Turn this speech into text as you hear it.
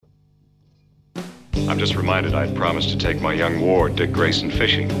I'm just reminded I'd promised to take my young ward, Dick Grayson,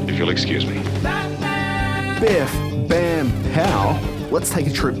 fishing, if you'll excuse me. Biff, bam, pow. Let's take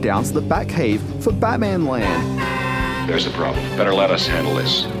a trip down to the Batcave for BATMANLAND. There's a problem. Better let us handle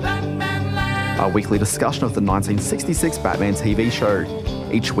this. Our weekly discussion of the 1966 Batman TV show.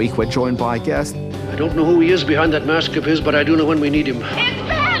 Each week we're joined by a guest. I don't know who he is behind that mask of his, but I do know when we need him. It's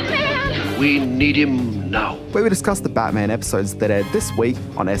Batman! We need him now. Where we discuss the Batman episodes that aired this week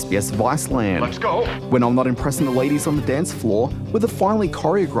on SBS Viceland. Let's go. When I'm not impressing the ladies on the dance floor with a finely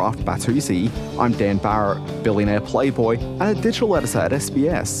choreographed Batusi, I'm Dan Barrett, billionaire playboy and a digital editor at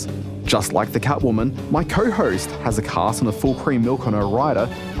SBS. Just like the Catwoman, my co-host has a cast and a full cream milk on her rider.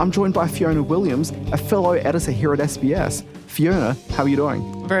 I'm joined by Fiona Williams, a fellow editor here at SBS. Fiona, how are you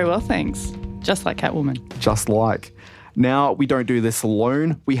doing? Very well, thanks. Just like Catwoman. Just like. Now, we don't do this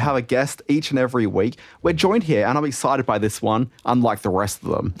alone. We have a guest each and every week. We're joined here, and I'm excited by this one, unlike the rest of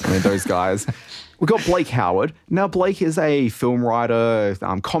them. I mean, those guys. We've got Blake Howard. Now, Blake is a film writer,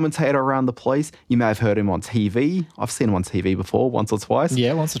 commentator around the place. You may have heard him on TV. I've seen him on TV before, once or twice.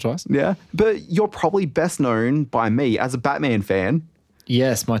 Yeah, once or twice. Yeah, but you're probably best known by me as a Batman fan.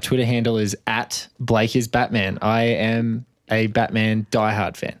 Yes, my Twitter handle is @BlakeIsBatman. I am a Batman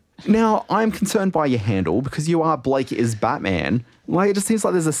diehard fan. Now, I'm concerned by your handle because you are Blake is Batman. Like, it just seems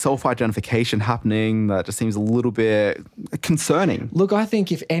like there's a self-identification happening that just seems a little bit concerning. Look, I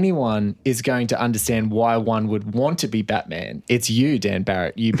think if anyone is going to understand why one would want to be Batman, it's you, Dan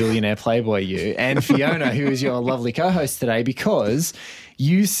Barrett, you billionaire playboy, you, and Fiona, who is your lovely co-host today, because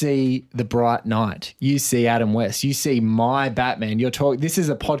you see the bright knight. You see Adam West. You see my Batman. This is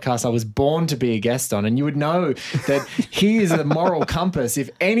a podcast I was born to be a guest on, and you would know that he is a moral compass, if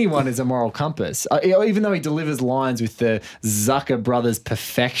anyone is a moral compass. Even though he delivers lines with the Zucker brothers'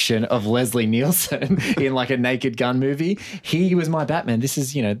 perfection of Leslie Nielsen in like a Naked Gun movie, he was my Batman. This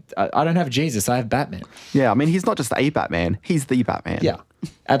is, I don't have Jesus, I have Batman. Yeah, I mean, he's not just a Batman, he's the Batman. Yeah,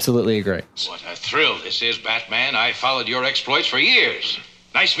 absolutely agree. What a thrill this is, Batman. I followed your exploits for years.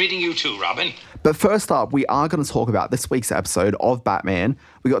 Nice meeting you too, Robin. But first up, we are going to talk about this week's episode of Batman.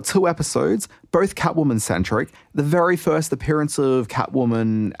 We got 2 episodes, both Catwoman-centric. The very first appearance of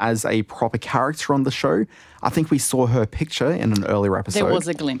Catwoman as a proper character on the show. I think we saw her picture in an earlier episode. There was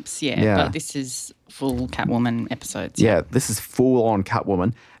a glimpse, yeah. But this is full Catwoman episodes. Yeah, this is full-on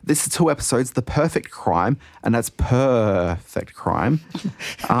Catwoman. This is 2 episodes, The Perfect Crime, and that's Purr-fect Crime.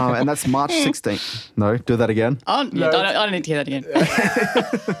 And that's March 16th. No, do that again. Oh, yeah, no. I don't need to hear that again.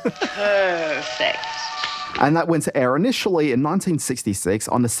 Perfect. And that went to air initially in 1966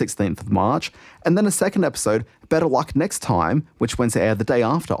 on the 16th of March. And then a second episode, Better Luck Next Time, which went to air the day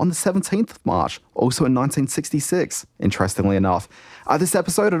after on the 17th of March, also in 1966, interestingly enough. This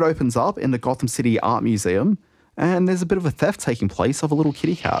episode, it opens up in the Gotham City Art Museum, and there's a bit of a theft taking place of a little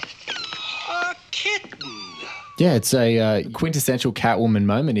kitty cat. A kitten. Yeah, it's a quintessential Catwoman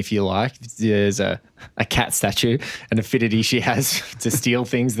moment, if you like. There's a cat statue, an affinity she has to steal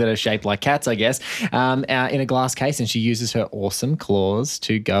things that are shaped like cats, I guess, in a glass case, and she uses her awesome claws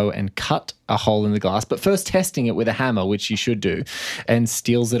to go and cut a hole in the glass, but first testing it with a hammer, which she should do, and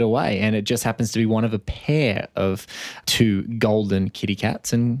steals it away. And it just happens to be one of a pair of 2 golden kitty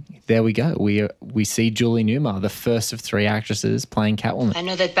cats, and there we go. We see Julie Newmar, the first of 3 actresses playing Catwoman. I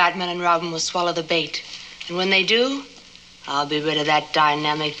know that Batman and Robin will swallow the bait. And when they do, I'll be rid of that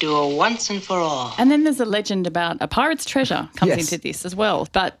dynamic duo once and for all. And then there's a legend about a pirate's treasure comes Yes. into this as well.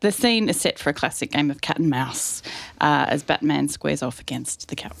 But the scene is set for a classic game of cat and mouse as Batman squares off against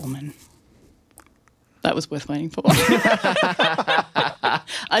the Catwoman. That was worth waiting for. I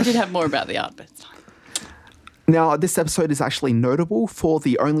did have more about the art, but it's fine. Now, this episode is actually notable for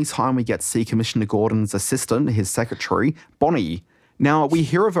the only time we get to see Commissioner Gordon's assistant, his secretary, Bonnie. Now, we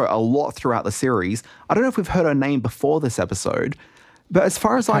hear of her a lot throughout the series. I don't know if we've heard her name before this episode, but as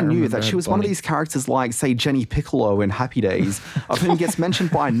far as I knew, that she was one of these characters like, say, Jenny Piccolo in Happy Days, of whom gets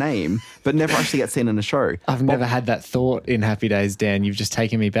mentioned by name, but never actually gets seen in the show. I've never had that thought in Happy Days, Dan. You've just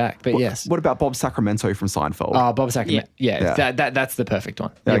taken me back. But yes. What about Bob Sacramento from Seinfeld? Oh, Bob Sacramento. Yeah. That's the perfect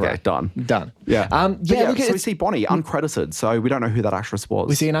one. You're Okay, right. done. Yeah. So we see Bonnie uncredited, so we don't know who that actress was.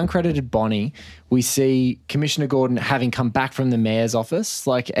 We see an uncredited Bonnie. We see Commissioner Gordon having come back from the mayor's office,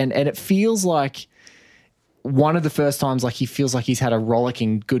 and it feels like one of the first times he feels like he's had a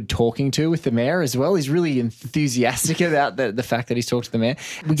rollicking good talking to with the mayor as well. He's really enthusiastic about the fact that he's talked to the mayor.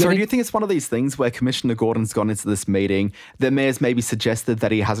 So do you think it's one of these things where Commissioner Gordon's gone into this meeting, the mayor's maybe suggested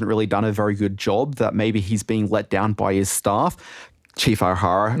that he hasn't really done a very good job, that maybe he's being let down by his staff? Chief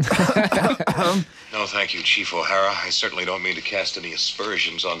O'Hara. No, thank you, Chief O'Hara. I certainly don't mean to cast any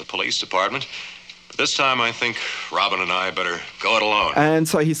aspersions on the police department. This time, I think Robin and I better go it alone. And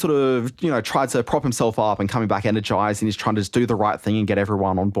so he sort of, tried to prop himself up and coming back energized, and he's trying to just do the right thing and get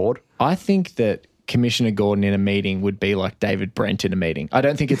everyone on board. I think that Commissioner Gordon in a meeting would be like David Brent in a meeting. I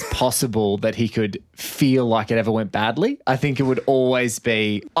don't think it's possible that he could feel like it ever went badly. I think it would always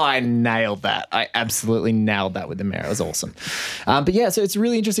be, I nailed that. I absolutely nailed that with the mayor. It was awesome. But yeah, so it's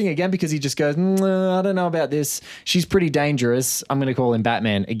really interesting again because he just goes, I don't know about this. She's pretty dangerous. I'm going to call him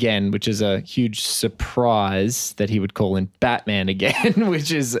Batman again, which is a huge surprise that he would call him Batman again,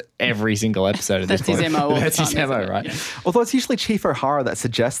 which is every single episode of this point. That's his MO. That's his MO, right? Yeah. Although it's usually Chief O'Hara that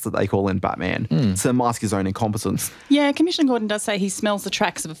suggests that they call him Batman to mask his own incompetence. Yeah, Commissioner Gordon does say he smells the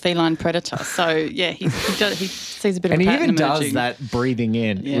tracks of a feline predator. So, yeah, he sees a bit of And a he pattern even emerging. does that breathing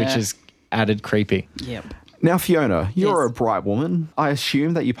in, which is added creepy. Yep. Now, Fiona, you're Yes. a bright woman. I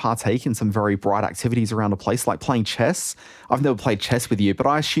assume that you partake in some very bright activities around the place, like playing chess. I've never played chess with you, but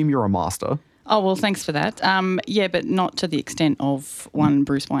I assume you're a master. Oh, well, thanks for that. Yeah, but not to the extent of one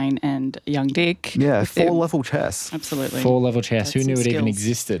Bruce Wayne and young Dick. Yeah, with their- 4-level chess. Absolutely. 4-level chess. Who That's knew some it even skills.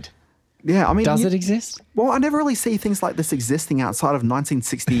 existed? Yeah, I mean... Does it exist? Well, I never really see things like this existing outside of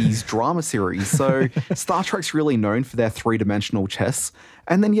 1960s drama series. So Star Trek's really known for their three-dimensional chess.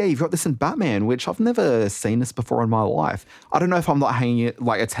 And then, yeah, you've got this in Batman, which I've never seen this before in my life. I don't know if I'm not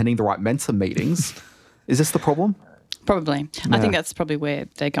attending the right mentor meetings. Is this the problem? Probably. I think that's probably where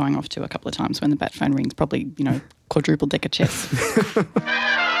they're going off to a couple of times when the bat phone rings. Probably, quadruple decker chess.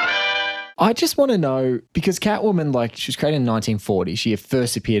 I just want to know, because Catwoman, she was created in 1940. She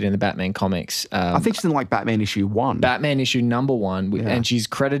first appeared in the Batman comics. I think she's in Batman issue 1. Batman issue number 1, and she's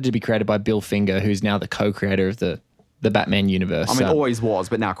credited to be created by Bill Finger, who's now the co-creator of the Batman universe. I mean, always was,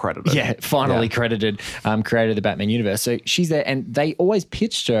 but now credited. Yeah, finally credited, creator of the Batman universe. So she's there, and they always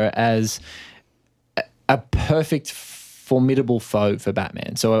pitched her as a perfect, formidable foe for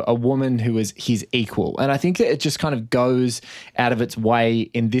Batman. So a woman who is his equal. And I think that it just kind of goes out of its way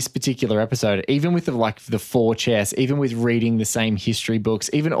in this particular episode, even with the 4 chess, even with reading the same history books,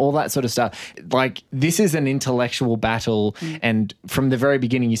 even all that sort of stuff. This is an intellectual battle. And from the very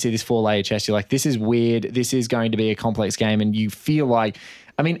beginning, you see this 4-layer chess. You're like, this is weird. This is going to be a complex game. And you feel like,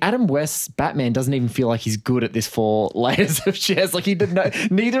 Adam West's Batman doesn't even feel like he's good at this 4 layers of chess. He didn't know.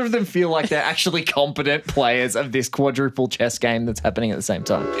 Neither of them feel like they're actually competent players of this quadruple chess game that's happening at the same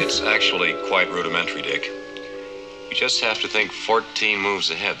time. It's actually quite rudimentary, Dick. You just have to think 14 moves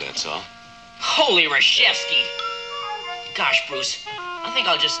ahead, that's all. Holy Rashevsky! Gosh, Bruce, I think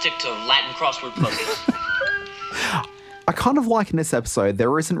I'll just stick to Latin crossword puzzles. I kind of like in this episode,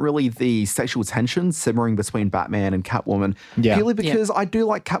 there isn't really the sexual tension simmering between Batman and Catwoman. Yeah. Purely because I do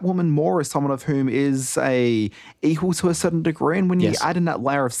like Catwoman more as someone of whom is equal to a certain degree. And when you add in that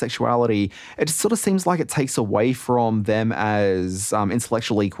layer of sexuality, it just sort of seems like it takes away from them as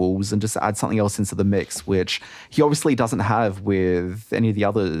intellectual equals and just adds something else into the mix, which he obviously doesn't have with any of the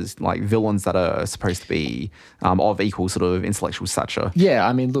others, villains that are supposed to be of equal sort of intellectual stature.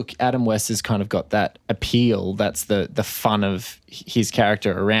 Yeah, look, Adam West has kind of got that appeal. That's the fun of his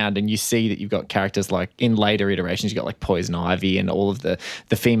character around, and you see that you've got characters in later iterations, you've got Poison Ivy and all of the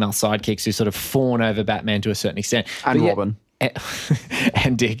female sidekicks who sort of fawn over Batman to a certain extent. And Robin.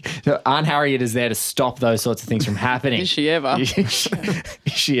 And Dick. So Aunt Harriet is there to stop those sorts of things from happening. Is she ever? Is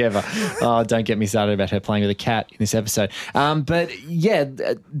she ever? Oh, don't get me started about her playing with a cat in this episode. But yeah,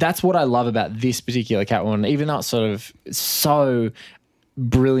 that's what I love about this particular Catwoman, even though it's sort of so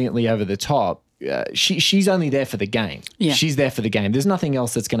brilliantly over the top. She's only there for the game. Yeah. She's there for the game. There's nothing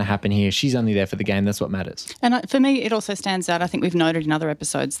else that's going to happen here. She's only there for the game. That's what matters. And for me, it also stands out. I think we've noted in other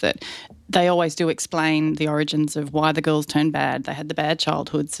episodes that they always do explain the origins of why the girls turned bad. They had the bad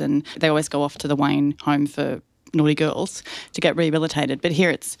childhoods, and they always go off to the Wayne home for naughty girls to get rehabilitated. But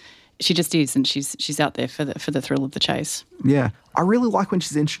here she just is, and she's out there for the thrill of the chase. Yeah. I really like when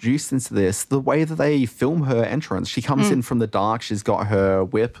she's introduced into this, the way that they film her entrance. She comes in from the dark, she's got her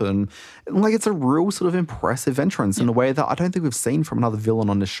whip, and it's a real sort of impressive entrance in a way that I don't think we've seen from another villain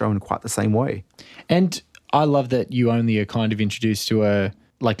on this show in quite the same way. And I love that you only are kind of introduced to her,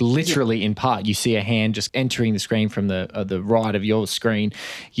 literally in part. You see a hand just entering the screen from the right of your screen.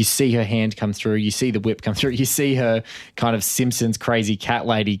 You see her hand come through. You see the whip come through. You see her kind of Simpsons crazy cat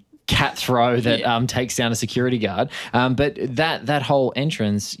lady cat throw that takes down a security guard. But that whole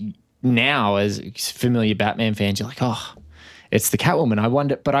entrance now, as familiar Batman fans, you're like, oh, it's the Catwoman.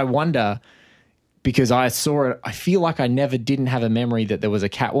 I wonder because I saw it. I feel like I never didn't have a memory that there was a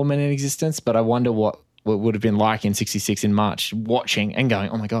Catwoman in existence, but I wonder what would have been like in '66 in March, watching and going,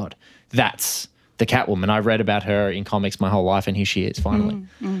 oh my God, that's the Catwoman. I read about her in comics my whole life, and here she is finally.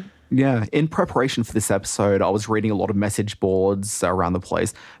 Yeah, in preparation for this episode, I was reading a lot of message boards around the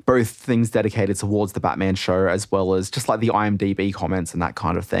place, both things dedicated towards the Batman show as well as just like the IMDb comments and that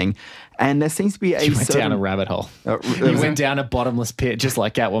kind of thing. And there seems to be a You went down a rabbit hole. You went down a bottomless pit just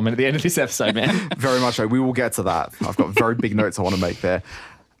like Catwoman at the end of this episode, man. Very much so. We will get to that. I've got very big notes I want to make there.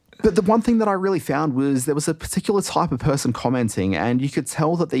 But the one thing that I really found was there was a particular type of person commenting, and you could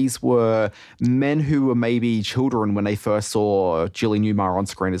tell that these were men who were maybe children when they first saw Julie Newmar on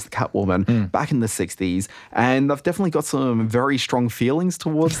screen as the Catwoman back in the 60s. And they've definitely got some very strong feelings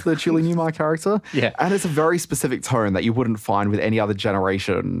towards the Julie Newmar character. Yeah. And it's a very specific tone that you wouldn't find with any other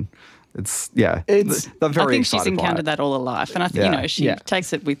generation. They're very I think she's excited by encountered it. that all her life. And I think, she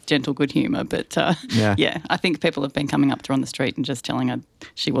takes it with gentle good humour. But I think people have been coming up to her on the street and just telling her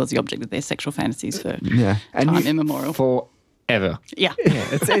she was the object of their sexual fantasies for time immemorial. Forever. Yeah.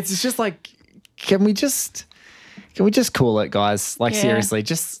 It's just like, can we just call it, guys? Like, seriously,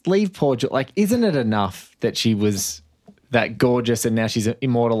 just leave poor like, isn't it enough that she was that gorgeous and now she's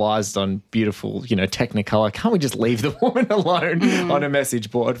immortalized on beautiful, Technicolor? Can't we just leave the woman alone on a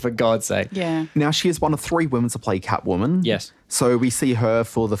message board, for God's sake? Yeah. Now, she is one of 3 women to play Catwoman. Yes. So we see her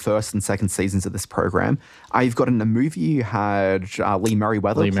for the first and second seasons of this program. You've got in the movie, you had Lee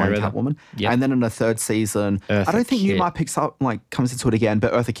Merriweather playing Catwoman. Yep. And then in the third season, I don't think Newmar picks up, comes into it again,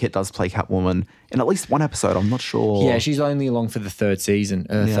 but Eartha Kitt does play Catwoman in at least one episode. I'm not sure. Yeah, she's only along for the third season,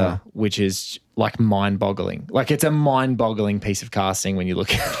 Eartha, which is mind-boggling. It's a mind-boggling piece of casting when you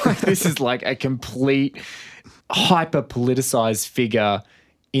look at it. This is like a complete hyper-politicized figure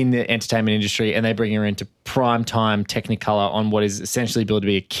in the entertainment industry, and they bring her into primetime Technicolor on what is essentially billed to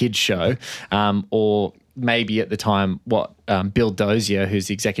be a kid's show, or maybe at the time Bill Dozier, who's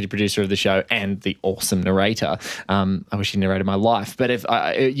the executive producer of the show and the awesome narrator. I wish he narrated my life. But if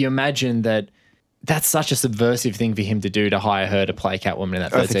you imagine that's such a subversive thing for him to do, to hire her to play Catwoman in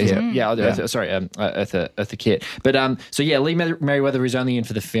that third season. Yeah, Eartha Kitt. But Lee Merriweather is only in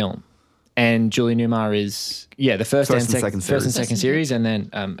for the film. And Julie Newmar is, the first and second series, and then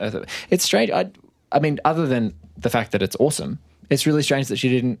Eartha. It's strange. I mean, other than the fact that it's awesome, it's really strange that she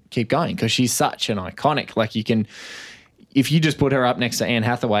didn't keep going, because she's such an iconic. Like, if you just put her up next to Anne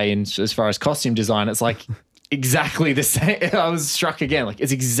Hathaway as far as costume design, it's like exactly the same. I was struck again. Like,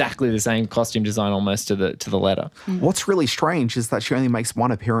 it's exactly the same costume design almost to the letter. What's really strange is that she only makes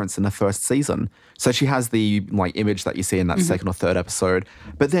one appearance in the first season. So she has the image that you see in that second or third episode,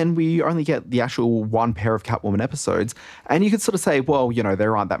 but then we only get the actual one pair of Catwoman episodes. And you could sort of say, well,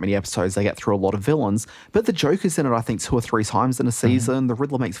 there aren't that many episodes. They get through a lot of villains, but the Joker's in it, I think, 2 or 3 times in a season. The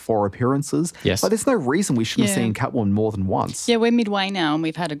Riddler makes 4 appearances. Yes. There's no reason we shouldn't have seen Catwoman more than once. Yeah, we're midway now, and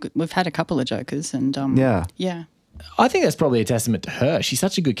we've had a couple of Jokers, and yeah. I think that's probably a testament to her. She's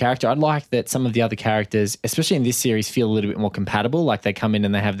such a good character. I'd like that some of the other characters, especially in this series, feel a little bit more compatible. Like, they come in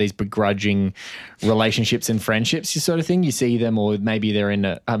and they have these begrudging relationships and friendships, sort of thing. You see them, or maybe they're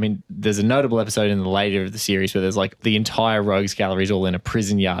there's a notable episode in the later of the series where there's the entire rogues gallery is all in a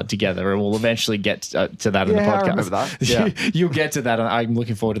prison yard together, and we'll eventually get to that in the podcast. I remember that. Yeah. You'll get to that. I'm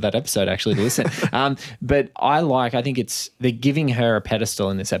looking forward to that episode, actually, to listen. But I think they're giving her a pedestal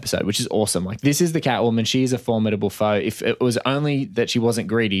in this episode, which is awesome. Like, this is the Catwoman. She is a formidable foe. If it was only that she wasn't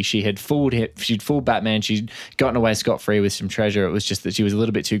greedy, she'd fooled Batman, she'd gotten away scot-free with some treasure. It was just that she was a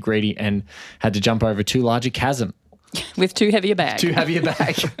little bit too greedy and had to jump over too large a chasm. With too heavy a bag.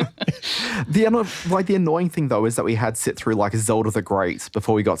 The annoying thing, though, is that we had sit through Zelda the Great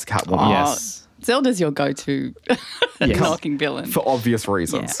before we got to Catwoman. Yes. Zelda's your go-to knocking villain. For obvious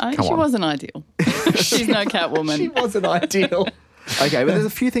reasons. Yeah, she wasn't ideal. She's no Catwoman. She wasn't ideal. Okay, but there's a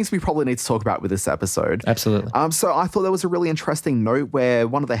few things we probably need to talk about with this episode. Absolutely. So I thought there was a really interesting note where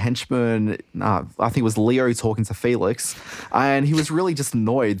one of the henchmen, I think it was Leo, talking to Felix, and he was really just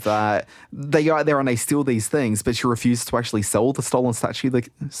annoyed that they go out there and they steal these things, but she refuses to actually sell the stolen statue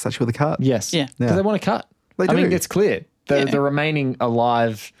of the cat. Yes. Yeah. Because they want to cut. They do. I mean, it's clear. The remaining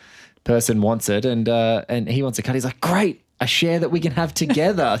alive person wants it, and he wants to cut. He's like, great. A share that we can have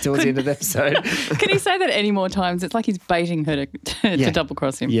together towards the end of the episode. Can he say that any more times? It's like he's baiting her to double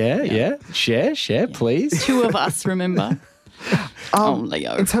cross him. Yeah. Share, please. 2 of us, remember?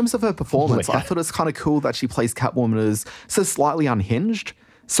 Leo. In terms of her performance, I thought it's kind of cool that she plays Catwoman as so slightly unhinged.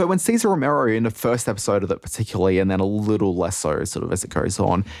 So when Cesar Romero, in the first episode of it particularly, and then a little less so sort of as it goes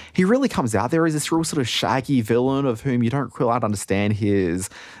on, he really comes out there as this real sort of shaggy villain of whom you don't quite understand he's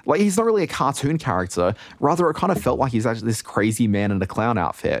not really a cartoon character. Rather, it kind of felt like he's actually this crazy man in a clown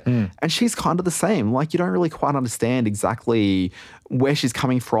outfit. And she's kind of the same. You don't really quite understand exactly where she's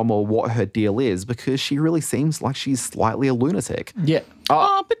coming from or what her deal is, because she really seems like she's slightly a lunatic. Yeah.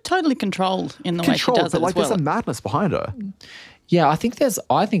 But totally controlled in the way she does it as well. There's a madness behind her. Yeah, I think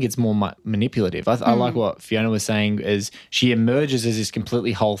it's more manipulative. I like what Fiona was saying is she emerges as this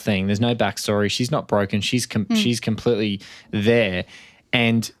completely whole thing. There's no backstory. She's not broken. She's completely there,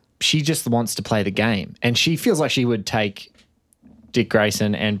 and she just wants to play the game. And she feels like she would take Dick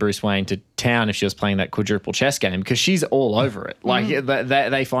Grayson and Bruce Wayne to town if she was playing that quadruple chess game because she's all over it. Like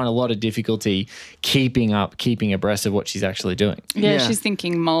they find a lot of difficulty keeping abreast of what she's actually doing. Yeah, she's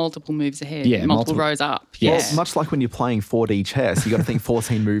thinking multiple moves ahead, Yeah, multiple rows up. Yes. Well, much like when you're playing 4D chess, you got to think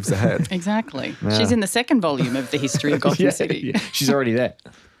 14 moves ahead. Exactly. Yeah. She's in the second volume of the history of Gotham City. Yeah. She's already there.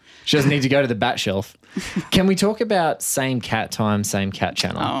 She doesn't need to go to the bat shelf. Can we talk about same cat time, same cat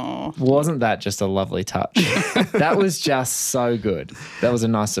channel? Oh. Wasn't that just a lovely touch? That was just so good. That was a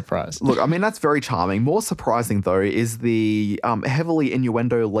nice surprise. Look, I mean, that's very charming. More surprising, though, is the heavily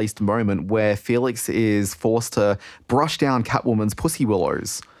innuendo-laced moment where Felix is forced to brush down Catwoman's pussy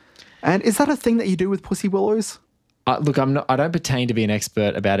willows. And is that a thing that you do with pussy willows? Look, I don't pertain to be an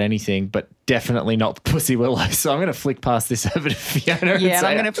expert about anything, but definitely not pussy willow. So I'm going to flick past this over to Fiona. Yeah, and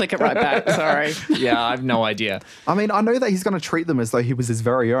I'm going to flick it right back. Sorry. Yeah, I have no idea. I mean, I know that he's going to treat them as though he was his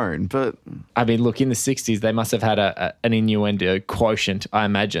very own, but... I mean, look, in the 60s, they must have had an innuendo quotient, I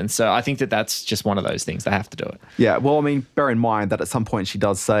imagine. So I think that's just one of those things. They have to do it. Yeah, well, I mean, bear in mind that at some point she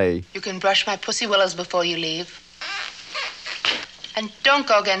does say... You can brush my pussy willows before you leave. And don't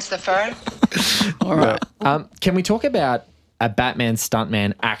go against the fur. All right. Can we talk about a Batman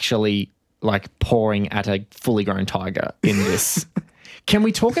stuntman actually like pouring at a fully grown tiger in this? Can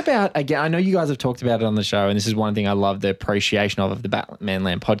we talk about, again, I know you guys have talked about it on the show, and this is one thing I love the appreciation of the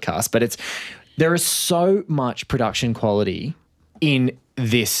BATMANLAND podcast, but there is so much production quality in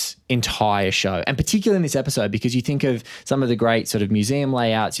this entire show, and particularly in this episode, because you think of some of the great sort of museum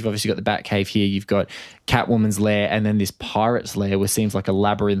layouts. You've obviously got the Batcave here, you've got Catwoman's lair, and then this pirate's lair, which seems like a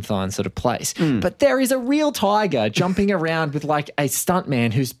labyrinthine sort of place. But there is a real tiger jumping around with like a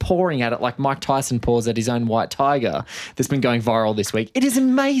stuntman who's pouring at it like Mike Tyson pours at his own white tiger that's been going viral this week. It is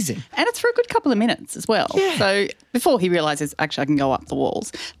amazing. And it's for a good couple of minutes as well. Yeah. So before he realises, actually, I can go up the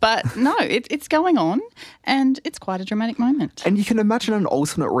walls. But no, it's going on, and it's quite a dramatic moment. And you can imagine an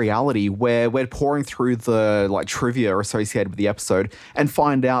alternate reality where we're pouring through the like trivia associated with the episode and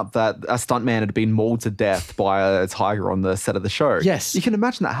find out that a stuntman had been mauled to death by a tiger on the set of the show. Yes. You can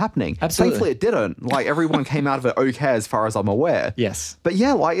imagine that happening. Absolutely. Thankfully, it didn't. Like, everyone came out of it okay as far as I'm aware. Yes. But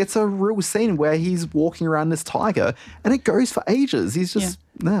yeah, like, it's a real scene where he's walking around this tiger and it goes for ages. He's just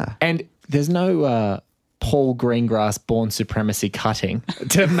there. And there's no Paul Greengrass born supremacy cutting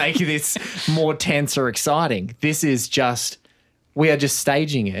to make this more tense or exciting. This is just... We are just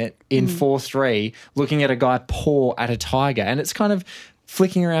staging it in 4:3, looking at a guy paw at a tiger, and it's kind of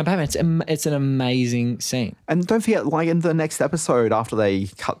flicking around Batman. It's an amazing scene. And don't forget, like, in the next episode, after they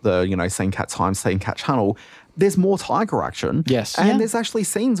cut the, same cat time, same cat channel, there's more tiger action. Yes. And there's actually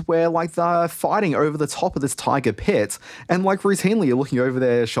scenes where, like, they're fighting over the top of this tiger pit, and, like, routinely you're looking over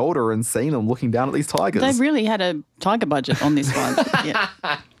their shoulder and seeing them looking down at these tigers. They really had a tiger budget on this one. Yeah.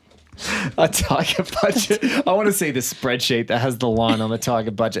 A tiger budget. I want to see the spreadsheet that has the line on the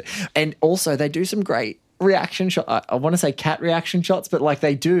tiger budget. And also, they do some great reaction shots. I want to say cat reaction shots, but like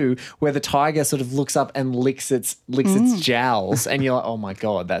they do, where the tiger sort of looks up and licks its jowls, and you're like, oh my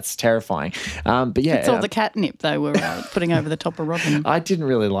god, that's terrifying. But yeah, it's all the catnip they were putting over the top of Robin. I didn't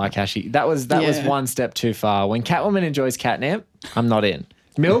really like how that was one step too far. When Catwoman enjoys catnip, I'm not in.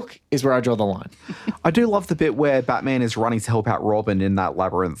 Milk is where I draw the line. I do love the bit where Batman is running to help out Robin in that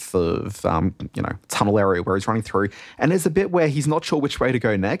labyrinth of, tunnel area where he's running through. And there's a bit where he's not sure which way to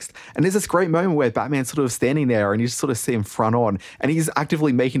go next. And there's this great moment where Batman's sort of standing there and you just sort of see him front on. And he's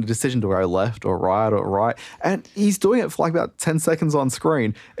actively making a decision to go left or right. And he's doing it for like about 10 seconds on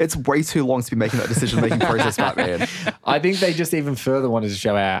screen. It's way too long to be making that decision-making process, Batman. I think they just even further wanted to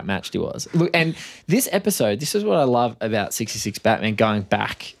show how outmatched he was. Look, and this episode, this is what I love about 66 Batman going back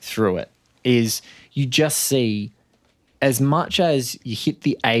through it, is you just see, as much as you hit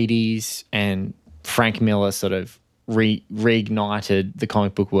the 80s and Frank Miller sort of reignited the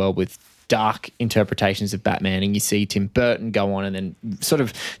comic book world with dark interpretations of Batman, and you see Tim Burton go on and then sort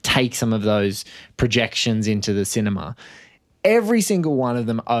of take some of those projections into the cinema, every single one of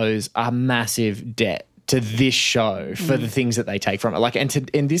them owes a massive debt to this show for the things that they take from it. Like, and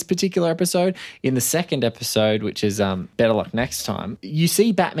in this particular episode, in the second episode, which is Better Luck Next Time, you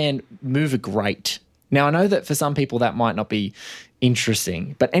see Batman move a grate. Now, I know that for some people that might not be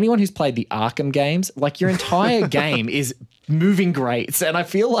interesting, but anyone who's played the Arkham games, like your entire game is moving grates. And I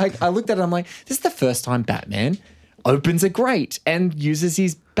feel like I looked at it, I'm like, this is the first time Batman opens a grate and uses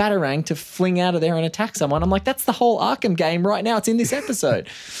his batarang to fling out of there and attack someone. I'm like, that's the whole Arkham game right now. It's in this episode.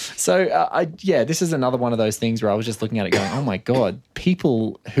 So, this is another one of those things where I was just looking at it going, oh my God,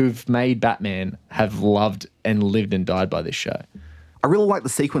 people who've made Batman have loved and lived and died by this show. I really like the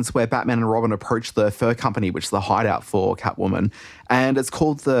sequence where Batman and Robin approach the fur company, which is the hideout for Catwoman, and it's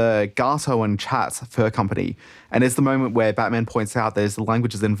called the Gato and Chat Fur Company. And there's the moment where Batman points out there's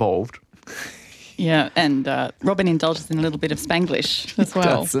languages involved. Yeah, and Robin indulges in a little bit of Spanglish as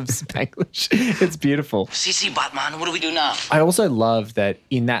well. Some Spanglish. It's beautiful. CC Batman, what do we do now? I also love that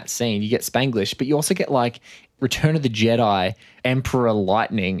in that scene you get Spanglish, but you also get like Return of the Jedi, Emperor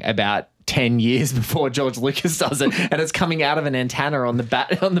Lightning about 10 years before George Lucas does it, and it's coming out of an antenna on the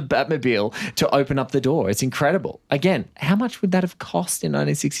Batmobile to open up the door. It's incredible. Again, how much would that have cost in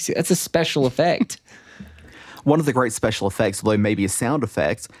 1966? It's a special effect. One of the great special effects, although maybe a sound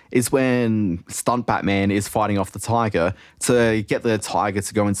effect, is when Stunt Batman is fighting off the tiger. To get the tiger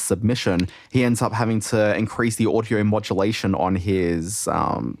to go into submission, he ends up having to increase the audio modulation on his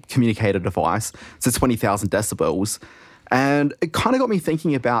communicator device to 20,000 decibels. And it kind of got me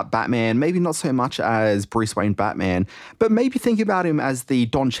thinking about Batman, maybe not so much as Bruce Wayne Batman, but maybe thinking about him as the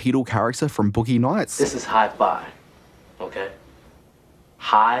Don Cheadle character from Boogie Nights. This is hi-fi, okay?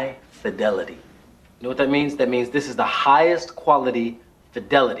 High fidelity. You know what that means? That means this is the highest quality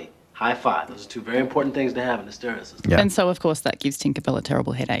fidelity. Hi-fi. Those are two very important things to have in the stereo system. Yeah. And so, of course, that gives Tinkerbell a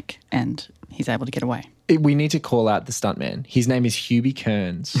terrible headache, and he's able to get away. We need to call out the stuntman. His name is Hubie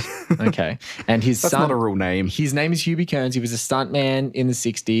Kearns. Okay. And his That's son. not a real name. His name is Hubie Kearns. He was a stuntman in the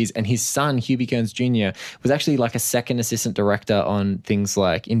 60s. And his son, Hubie Kearns Jr., was actually like a second assistant director on things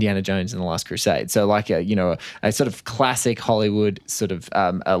like Indiana Jones and the Last Crusade. So like a sort of classic Hollywood sort of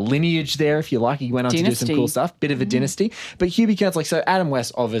a lineage there, if you like. He went on to do some cool stuff. Bit of a dynasty. But Hubie Kearns, so Adam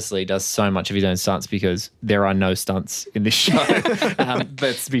West obviously does so much of his own stunts because there are no stunts in this show.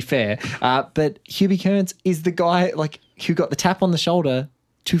 Let's be fair. But Hubie Kearns is the guy who got the tap on the shoulder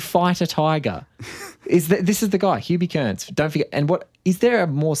to fight a tiger. This is the guy, Hubie Kearns. Don't forget. And what is there a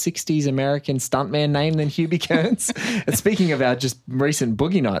more 60s American stuntman name than Hubie Kearns? And speaking of our just recent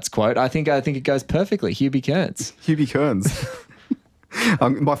Boogie Nights quote, I think it goes perfectly. Hubie Kearns. Hubie Kearns.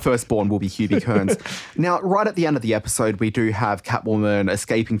 My firstborn will be Hubie Kearns. Now, right at the end of the episode, we do have Catwoman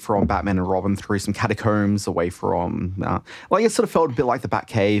escaping from Batman and Robin through some catacombs away from, it sort of felt a bit like the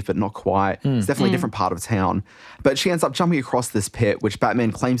Batcave, but not quite. It's definitely a different part of town. But she ends up jumping across this pit, which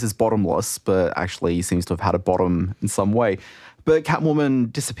Batman claims is bottomless, but actually seems to have had a bottom in some way. But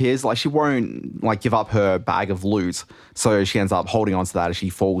Catwoman disappears. She won't give up her bag of loot. So she ends up holding on to that as she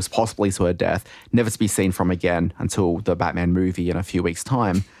falls possibly to her death, never to be seen from again until the Batman movie in a few weeks'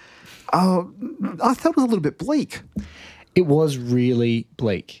 time. I thought it was a little bit bleak. It was really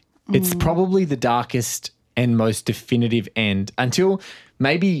bleak. It's probably the darkest and most definitive end until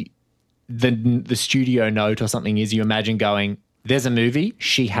maybe the studio note or something is you imagine going, there's a movie,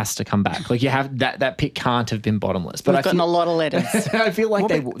 she has to come back. You have that pit can't have been bottomless. But We've gotten a lot of letters. I feel like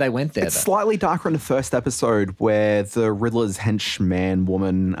they went there. It's slightly darker in the first episode where the Riddler's henchman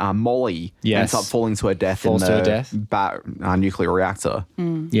woman, Molly, ends up falling to her death in the bat nuclear reactor.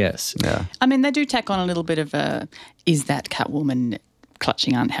 Yes. Yeah. I mean, they do tack on a little bit of is that Catwoman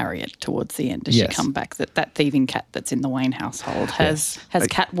clutching Aunt Harriet towards the end? Does she come back? That thieving cat that's in the Wayne household has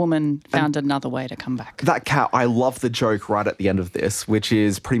Catwoman found another way to come back? That cat, I love the joke right at the end of this, which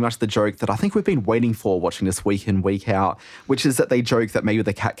is pretty much the joke that I think we've been waiting for watching this week in, week out, which is that they joke that maybe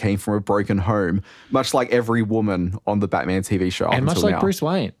the cat came from a broken home, much like every woman on the Batman TV show. And much like now. Bruce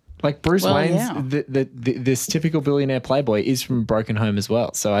Wayne. Bruce Wayne's, this typical billionaire playboy is from a broken home as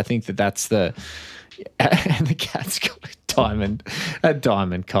well. So I think that's the... And the cat's got a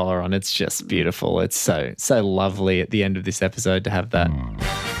diamond collar on. It's just beautiful. It's so lovely at the end of this episode to have that.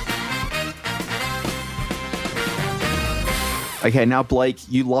 Okay, now Blake,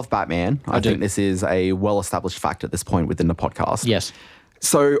 you love Batman. I think this is a well-established fact at this point within the podcast. Yes.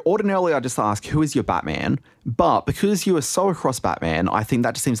 So ordinarily I just ask, who is your Batman? But because you are so across Batman, I think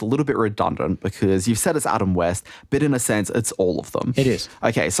that just seems a little bit redundant because you've said it's Adam West, but in a sense, it's all of them. It is.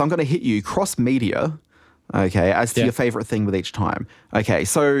 Okay, so I'm going to hit you cross-media, as to your favorite thing with each time. Okay,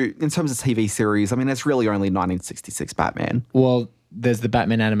 so in terms of TV series, I mean, there's really only 1966 Batman. Well, there's the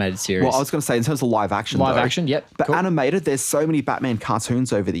Batman animated series. Well, I was going to say in terms of live action. Action, yep. But cool. Animated, there's so many Batman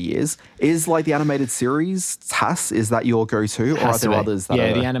cartoons over the years. Is the animated series, TAS, is that your go-to? Or are there others that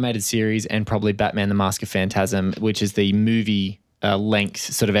the animated series and probably Batman the Mask of Phantasm, which is the movie length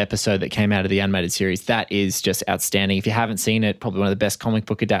sort of episode that came out of the animated series. That is just outstanding. If you haven't seen it, probably one of the best comic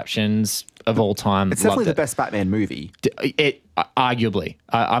book adaptions of all time. It's definitely the best Batman movie. Arguably.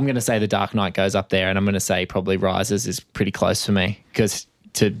 I'm going to say The Dark Knight goes up there, and I'm going to say probably Rises is pretty close for me, because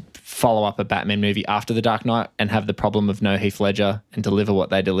to follow up a Batman movie after The Dark Knight and have the problem of no Heath Ledger and deliver what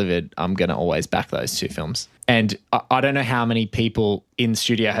they delivered, I'm going to always back those two films. And I don't know how many people in the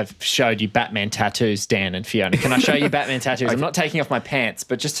studio have showed you Batman tattoos, Dan and Fiona. Can I show you Batman tattoos? I'm not taking off my pants,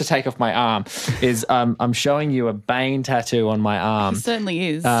 but just to take off my arm is I'm showing you a Bane tattoo on my arm. It certainly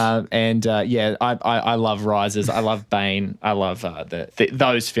is. I love Rises. I love Bane. I love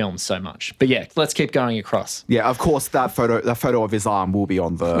those films so much. But yeah, let's keep going across. Yeah, of course, that photo of his arm will be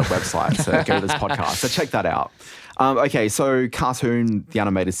on the website, so go to this podcast. So check that out. Okay, so cartoon, the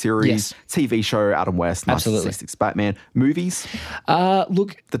animated series, Yes. TV show, Adam West, 1966 Batman. Movies?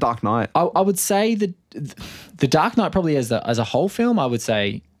 Look, The Dark Knight. I would say the Dark Knight probably as a whole film, I would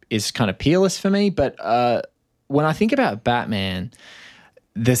say is kind of peerless for me. But when I think about Batman,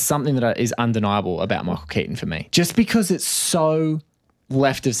 there's something that is undeniable about Michael Keaton for me. Just because it's so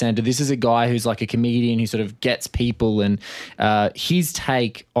left of center. This is a guy who's like a comedian who sort of gets people, and his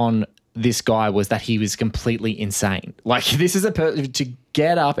take on this guy was that he was completely insane. Like, this is to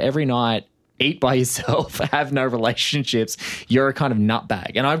get up every night, eat by yourself, have no relationships, you're a kind of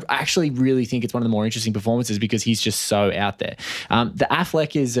nutbag. And I actually really think it's one of the more interesting performances because he's just so out there. The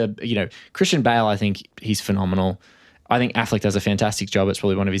Affleck is Christian Bale, I think he's phenomenal. I think Affleck does a fantastic job. It's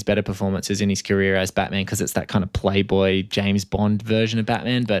probably one of his better performances in his career as Batman because it's that kind of playboy James Bond version of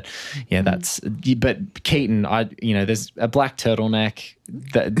Batman. But yeah, but Keaton, there's a black turtleneck.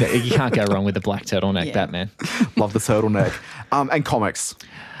 You can't go wrong with the black turtleneck Batman. Love the turtleneck. And comics.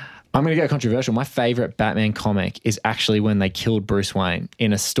 I'm going to go controversial. My favorite Batman comic is actually when they killed Bruce Wayne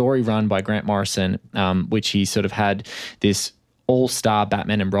in a story run by Grant Morrison, which he sort of had this all-star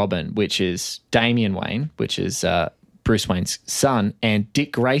Batman and Robin, which is Damian Wayne, which is Bruce Wayne's son, and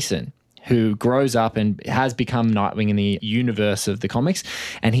Dick Grayson, who grows up and has become Nightwing in the universe of the comics,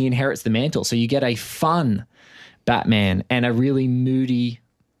 and he inherits the mantle. So you get a fun Batman and a really moody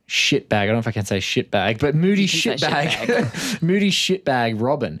shitbag. I don't know if I can say shitbag, but moody shitbag. Moody shitbag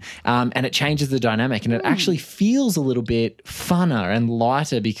Robin. And it changes the dynamic, and it actually feels a little bit funner and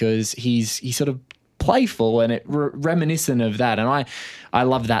lighter because he's sort of playful and reminiscent of that. And I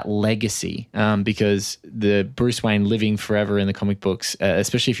love that legacy because the Bruce Wayne living forever in the comic books,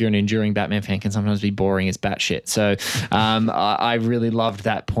 especially if you're an enduring Batman fan, can sometimes be boring as batshit. So I really loved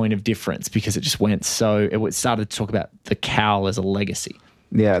that point of difference because it just it started to talk about the cowl as a legacy.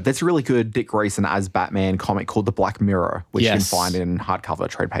 Yeah, there's a really good Dick Grayson as Batman comic called The Black Mirror, which you can find in hardcover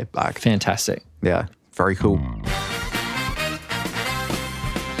trade paperback. Fantastic. Yeah, very cool.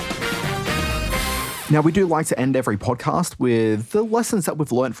 Now, we do like to end every podcast with the lessons that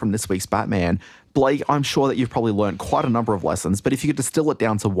we've learned from this week's Batman. Blake, I'm sure that you've probably learned quite a number of lessons, but if you could distill it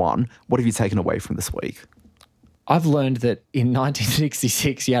down to one, what have you taken away from this week? I've learned that in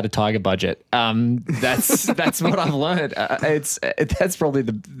 1966 you had a tiger budget. That's what I've learned. That's probably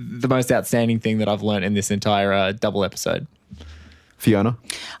the most outstanding thing that I've learned in this entire double episode. Fiona?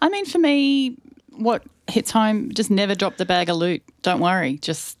 I mean, for me, what hits home, just never drop the bag of loot. Don't worry.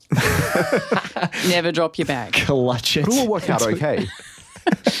 Just never drop your bag. Clutch it. It'll all work out okay.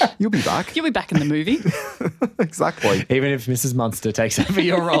 You'll be back. You'll be back in the movie. Exactly. Even if Mrs. Munster takes over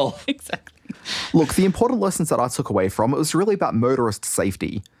your role. Exactly. Look, the important lessons that I took away from it was really about motorist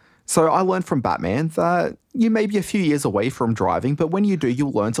safety. So I learned from Batman that you may be a few years away from driving, but when you do,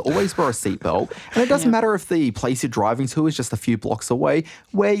 you'll learn to always wear a seatbelt. And it doesn't matter if the place you're driving to is just a few blocks away,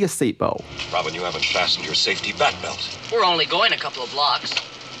 wear your seatbelt. Robin, you haven't fastened your safety bat belt. We're only going a couple of blocks.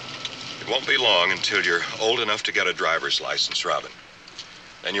 It won't be long until you're old enough to get a driver's license, Robin.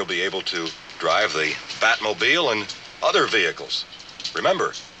 Then you'll be able to drive the Batmobile and other vehicles.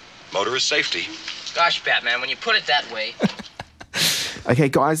 Remember, motorist safety. Gosh, Batman, when you put it that way. Okay,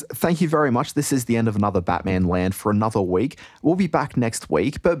 guys, thank you very much. This is the end of another Batman Land for another week. We'll be back next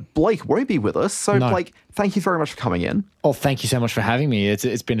week, but Blake won't be with us. So, Blake, thank you very much for coming in. Oh, thank you so much for having me.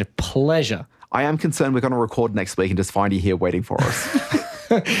 It's been a pleasure. I am concerned we're going to record next week and just find you here waiting for us.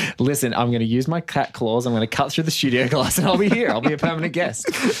 Listen, I'm going to use my cat claws. I'm going to cut through the studio glass and I'll be here. I'll be a permanent guest.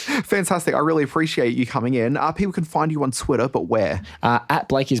 Fantastic. I really appreciate you coming in. People can find you on Twitter, but where? At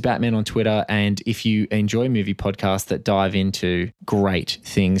Blake is Batman on Twitter. And if you enjoy movie podcasts that dive into great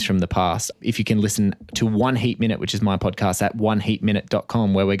things from the past, if you can listen to One Heat Minute, which is my podcast, at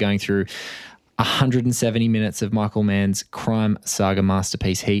oneheatminute.com, where we're going through 170 minutes of Michael Mann's crime saga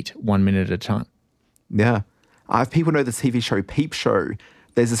masterpiece, Heat, 1 minute at a time. Yeah. If people know the TV show Peep Show,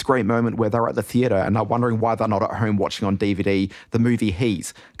 there's this great moment where they're at the theatre and are wondering why they're not at home watching on DVD the movie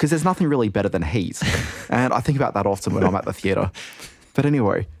Heat, because there's nothing really better than Heat. And I think about that often when I'm at the theatre. But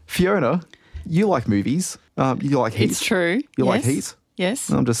anyway, Fiona. You like movies. You like Heat. It's true. You like Yes. Heat. Yes.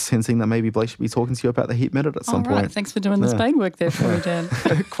 I'm just sensing that maybe Blake should be talking to you about the Heat Minute at some All right. point. Thanks for doing the spade work there for me, Dan.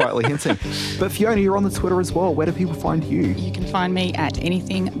 Quietly hinting. But Fiona, you're on the Twitter as well. Where do people find you? You can find me at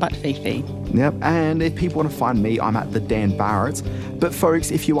anything but Fifi. Yep, and if people want to find me, I'm at the Dan Barrett. But folks,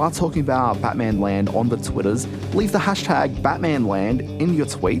 if you are talking about BATMANLAND on the Twitters, leave the hashtag BATMANLAND in your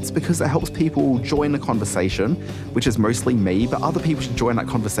tweets because it helps people join the conversation, which is mostly me, but other people should join that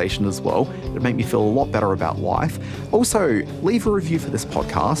conversation as well. It'd make me feel a lot better about life. Also, leave a review for this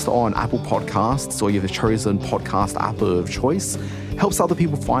podcast on Apple Podcasts or your chosen podcast app of choice. Helps other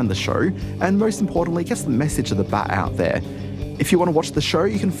people find the show, and most importantly, gets the message of the Bat out there. If you want to watch the show,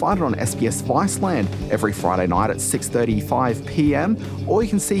 you can find it on SBS Viceland every Friday night at 6:35 p.m, or you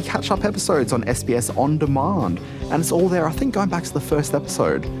can see catch-up episodes on SBS On Demand, and it's all there, I think, going back to the first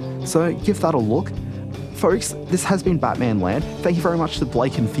episode. So give that a look. Folks, this has been BATMANLAND. Thank you very much to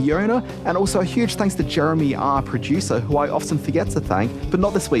Blake and Fiona, and also a huge thanks to Jeremy, our producer, who I often forget to thank, but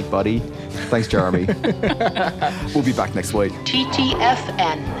not this week, buddy. Thanks, Jeremy. We'll be back next week. TTFN.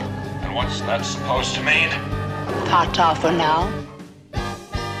 And what's that supposed to mean? Ta-ta for now.